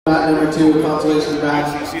Mat number 2, consolation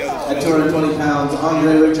match at 220 pounds.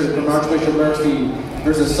 Andre Richard from Archbishop Murphy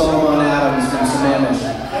versus Solomon Adams from Sammamish.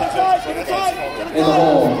 In the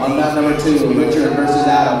hole on mat number 2, Richard versus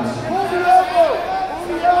Adams.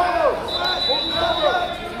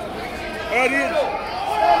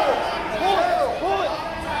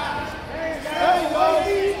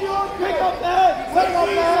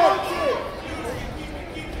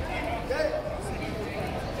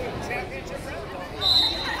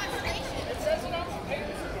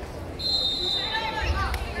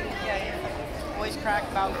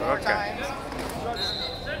 Cracked about 4 times.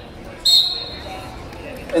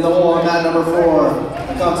 In the hole on mat number 4,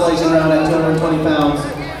 the consolation round at 220 pounds.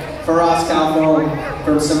 Faraz Calfon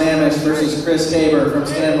from Sammamish versus Chris Tabor from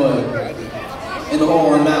Stanwood. In the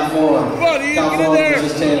hole on mat 4, Calfon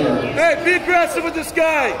versus Tabor. Hey, be aggressive with this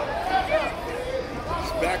guy!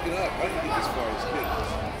 He's backing up. How did he get this far?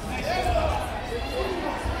 He's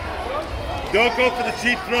good. Don't go for the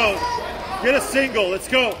cheap throw. Get a single. Let's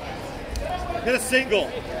go. Get a single.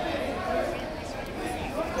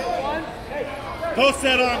 Post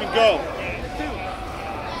that arm and go.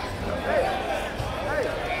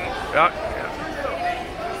 Yeah.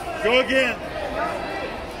 Go again.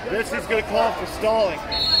 This is going to call for stalling.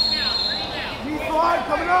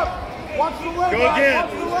 Coming up. Watch the leg. Go again.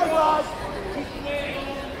 Watch the leg, Raj.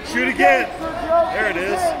 Shoot again. There it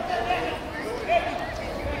is.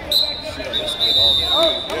 Shit on this kid all day.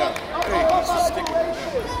 Yeah. Hey, he's just sticking.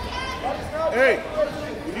 Hey,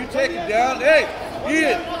 can you take him down? Hey,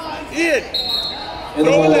 Ian. In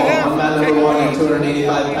the hole on mat number 1 at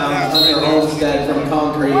 285 pounds, Hunter Olmstead from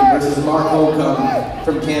Concrete versus Mark Holcomb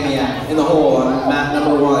from Kamiak. In the hole on mat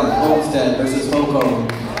number 1, Olmstead versus Holcomb.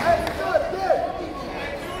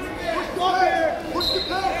 Push the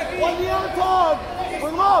pin. 1 the other dog.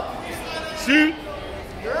 Bring him up. Shoot.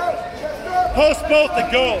 Post both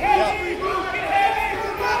and go.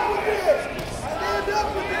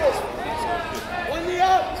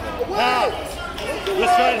 Half. This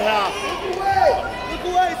side half. Look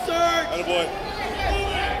away, sir. Attaboy.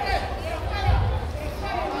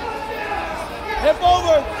 Hip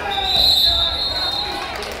over.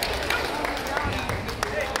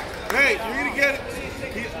 Hey, you're going to get it.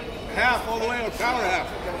 Half all the way or power half.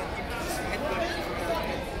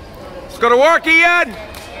 Let's go to work, Ian.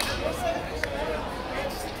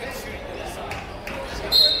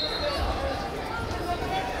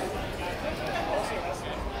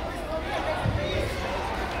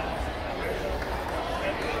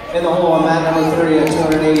 In the hole on mat number 3 at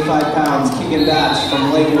 285 pounds, Keegan Batch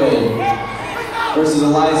from Lakewood versus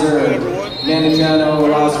Eliza Mandigiano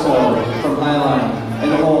Orozco from Highline. In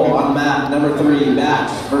the hole on mat number 3,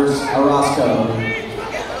 Batch versus Orozco.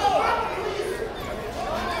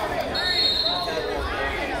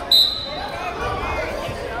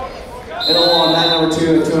 In the hole on mat number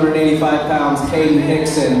 2 at 285 pounds, Caden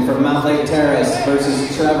Hickson from Mount Lake Terrace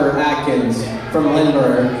versus Trevor Atkins from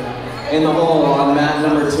Lindbergh. In the hole on mat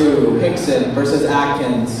number 2, Hickson versus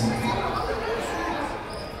Atkins.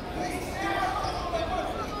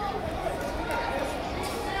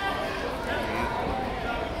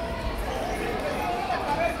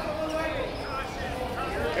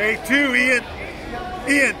 Hey, 2, Ian.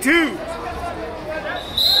 Ian, 2.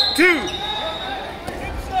 2.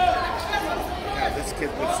 Yeah, this kid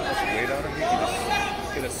puts so much weight on him, he can just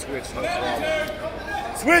get a switch, no problem.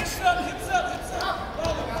 Switch!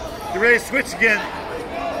 Get ready to switch again.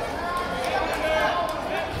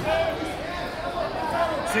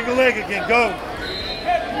 Single leg again, go.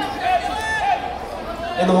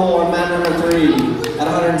 In the hole on mat number 3, at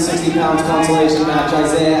 160 pounds consolation match,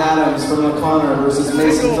 Isaiah Adams from O'Connor versus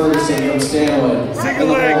Mason Ferguson from Stanwood. Single In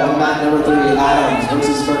the leg. hole on mat number 3, Adams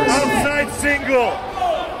versus Ferguson. Outside single.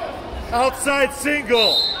 Outside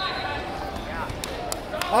single.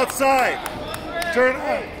 Outside. Turn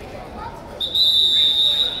up.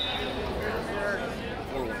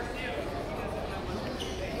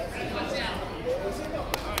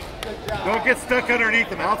 Don't get stuck underneath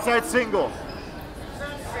him. Outside single.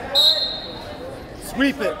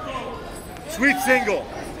 Sweep it. Sweep single.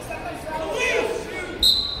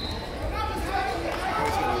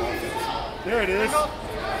 There it is.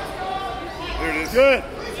 There it is. Good.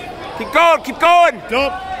 Keep going, keep going.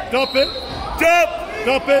 Dump. Dump it. Dump.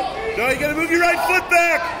 Dump it. No, you gotta move your right foot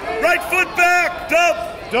back. Right foot back. Dump.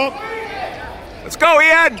 Dump. Let's go,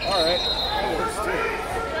 Ian. All right. That works too.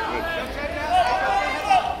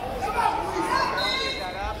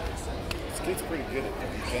 This kid's pretty good at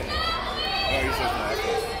defending. Oh, he says no.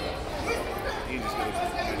 He just goes to do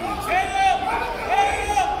it.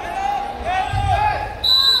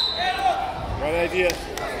 Right idea.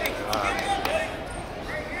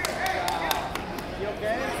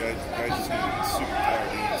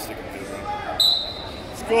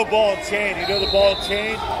 throw ball and chain. You know the ball and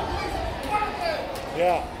chain?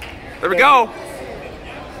 Yeah. There we go.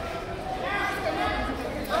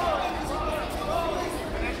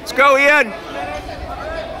 Let's go, Ian.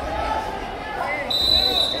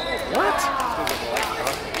 What?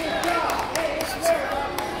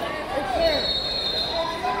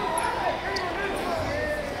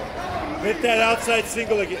 Hit that outside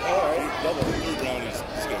single again. All right, double. Brownies.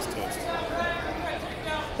 This guy's toast.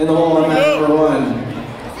 In the hole on match number 1.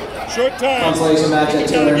 Short time. Consolation match at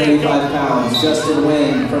 285 pounds. Justin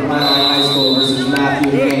Wynn from Highline High School versus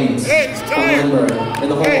Matthew Haynes from Lindbergh. In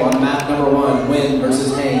the hole on mat number 1, Wynn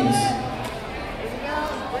versus Haynes.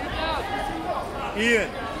 Ian,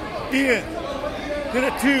 hit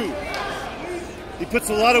it 2. He puts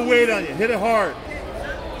a lot of weight on you. Hit it hard.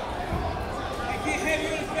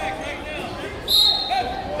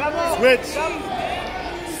 Switch.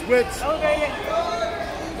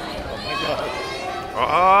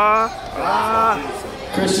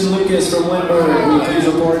 Christian Lucas from Lindbergh, will you please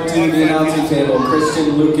report to the announcing table?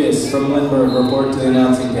 Christian Lucas from Lindbergh, report to the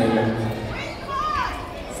announcing table.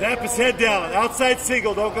 Snap his head down. Outside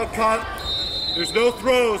single. Don't get caught. There's no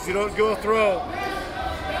throws. You don't go throw.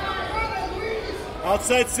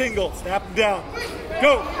 Outside single. Snap him down.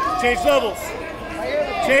 Go. Change levels.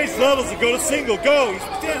 Change levels and go to single. Go. He's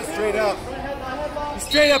standing straight up. He's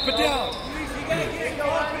straight up and down.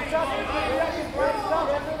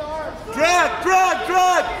 Drag.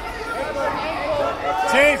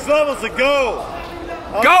 Change levels and go.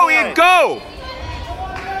 Go, Ian, go.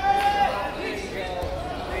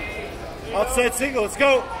 Outside single. Let's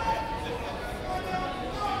go.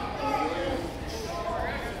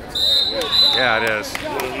 Yeah, it is.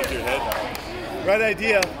 Right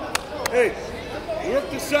idea. Hey, work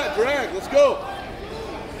the set, drag. Let's go.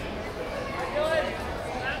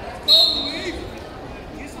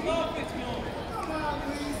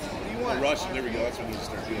 Rush, there we go. That's what we need to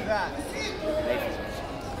start doing.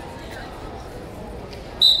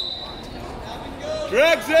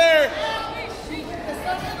 Drag's there.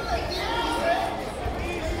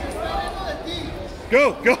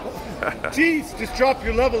 Go. Jeez, just drop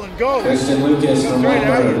your level and go. Christian Lucas from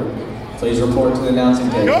Lindbergh, please report to the announcing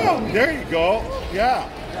table. Go. There you go. Yeah.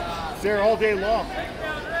 It's there all day long.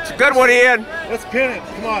 It's a good one, Ian. Let's pin it.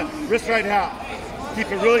 Come on. Wrist right half.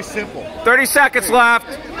 Keep it really simple. 30 seconds left.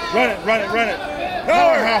 Run it.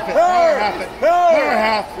 Power half it. Power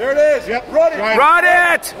half. There it is. Yep. Run it. Run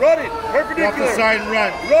it. Perpendicular. Off the side and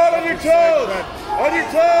run. Run on your toes. On your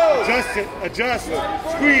toes. Adjust it. Adjust.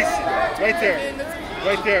 Squeeze. Right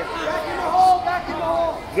there. Back in the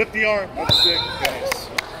hole. Lift the arm. That's sick. Nice.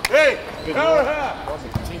 Hey. Power half.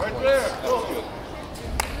 Right there.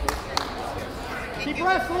 Keep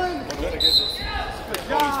wrestling. Good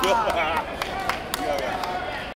job.